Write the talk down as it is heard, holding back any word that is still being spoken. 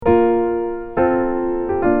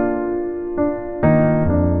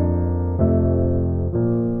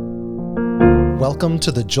Welcome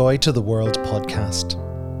to the Joy to the World podcast.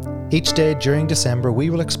 Each day during December,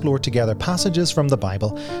 we will explore together passages from the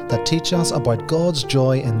Bible that teach us about God's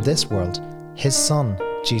joy in this world, His Son,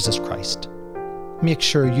 Jesus Christ. Make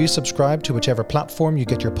sure you subscribe to whichever platform you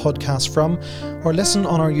get your podcast from, or listen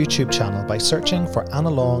on our YouTube channel by searching for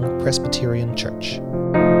Annalong Presbyterian Church.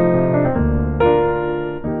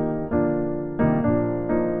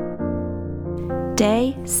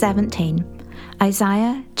 Day 17,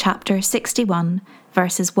 Isaiah chapter 61,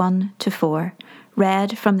 verses 1 to 4,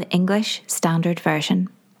 read from the English Standard Version.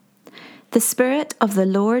 The Spirit of the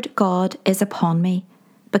Lord God is upon me,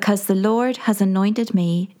 because the Lord has anointed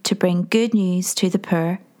me to bring good news to the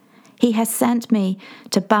poor. He has sent me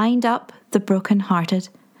to bind up the brokenhearted,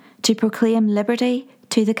 to proclaim liberty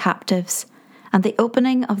to the captives, and the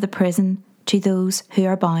opening of the prison to those who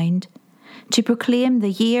are bound, to proclaim the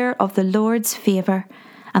year of the Lord's favour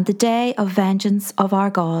and the day of vengeance of our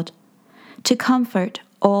God, to comfort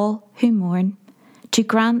all who mourn, to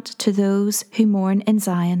grant to those who mourn in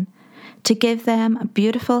Zion, to give them a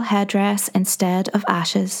beautiful headdress instead of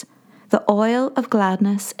ashes, the oil of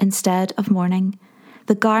gladness instead of mourning,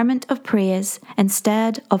 the garment of praise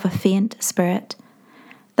instead of a faint spirit,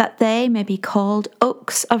 that they may be called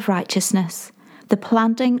oaks of righteousness, the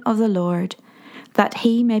planting of the Lord, that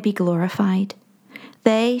He may be glorified.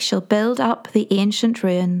 They shall build up the ancient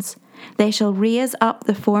ruins. They shall raise up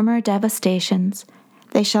the former devastations.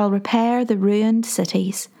 They shall repair the ruined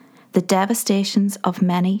cities, the devastations of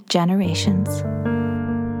many generations.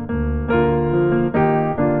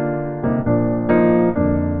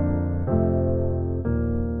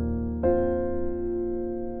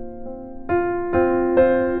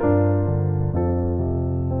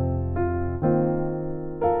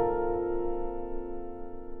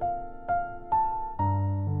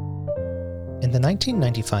 In the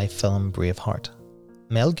 1995 film Braveheart,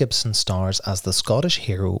 Mel Gibson stars as the Scottish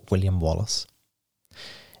hero William Wallace.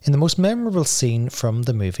 In the most memorable scene from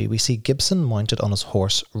the movie, we see Gibson mounted on his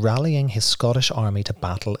horse rallying his Scottish army to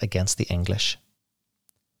battle against the English.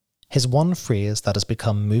 His one phrase that has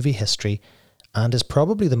become movie history and is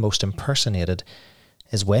probably the most impersonated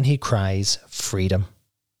is when he cries, "Freedom."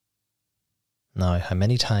 Now, how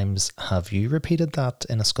many times have you repeated that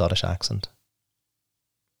in a Scottish accent?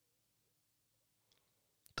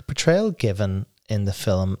 The portrayal given in the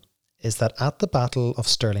film is that at the Battle of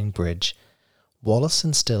Stirling Bridge, Wallace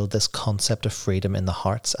instilled this concept of freedom in the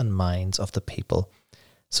hearts and minds of the people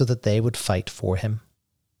so that they would fight for him.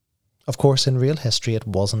 Of course, in real history, it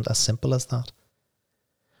wasn't as simple as that.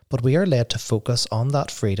 But we are led to focus on that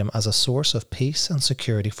freedom as a source of peace and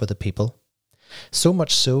security for the people, so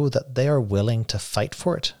much so that they are willing to fight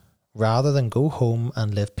for it, rather than go home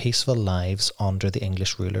and live peaceful lives under the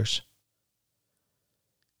English rulers.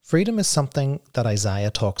 Freedom is something that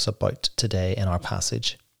Isaiah talks about today in our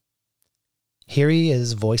passage. Here he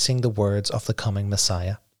is voicing the words of the coming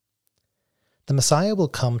Messiah. The Messiah will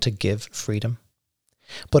come to give freedom,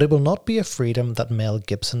 but it will not be a freedom that Mel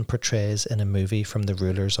Gibson portrays in a movie from the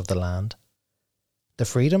rulers of the land. The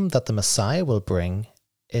freedom that the Messiah will bring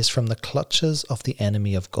is from the clutches of the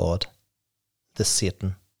enemy of God, the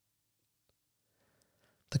Satan.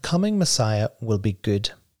 The coming Messiah will be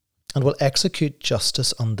good and will execute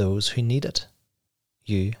justice on those who need it,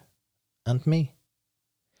 you and me.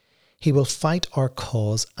 He will fight our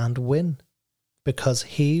cause and win, because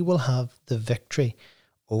he will have the victory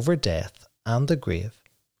over death and the grave,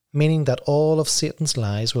 meaning that all of Satan's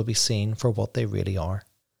lies will be seen for what they really are.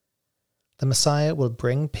 The Messiah will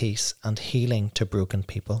bring peace and healing to broken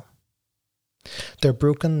people. Their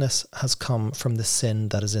brokenness has come from the sin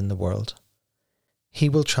that is in the world. He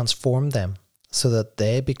will transform them so that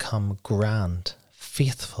they become grand,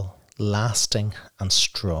 faithful, lasting, and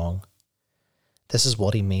strong. This is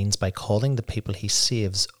what he means by calling the people he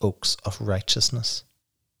saves oaks of righteousness.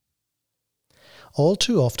 All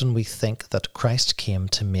too often we think that Christ came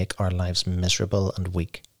to make our lives miserable and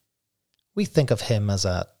weak. We think of him as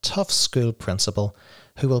a tough school principal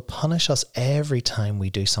who will punish us every time we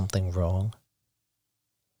do something wrong.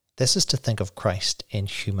 This is to think of Christ in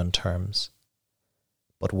human terms.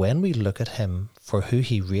 But when we look at him for who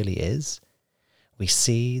he really is, we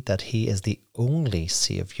see that he is the only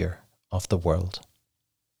Saviour of the world.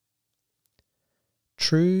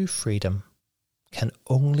 True freedom can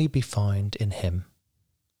only be found in him.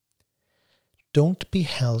 Don't be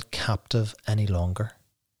held captive any longer.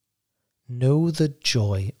 Know the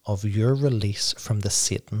joy of your release from the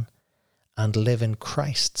Satan and live in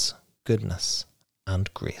Christ's goodness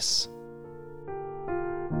and grace.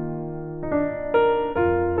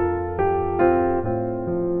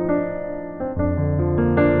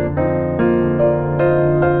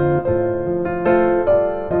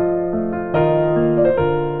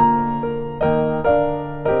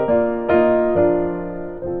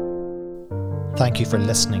 thank you for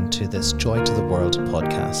listening to this Joy to the World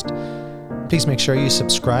podcast. Please make sure you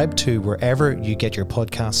subscribe to wherever you get your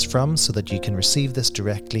podcasts from so that you can receive this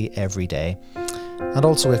directly every day. And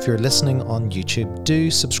also, if you're listening on YouTube, do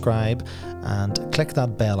subscribe and click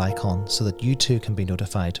that bell icon so that you too can be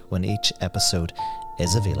notified when each episode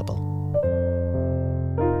is available.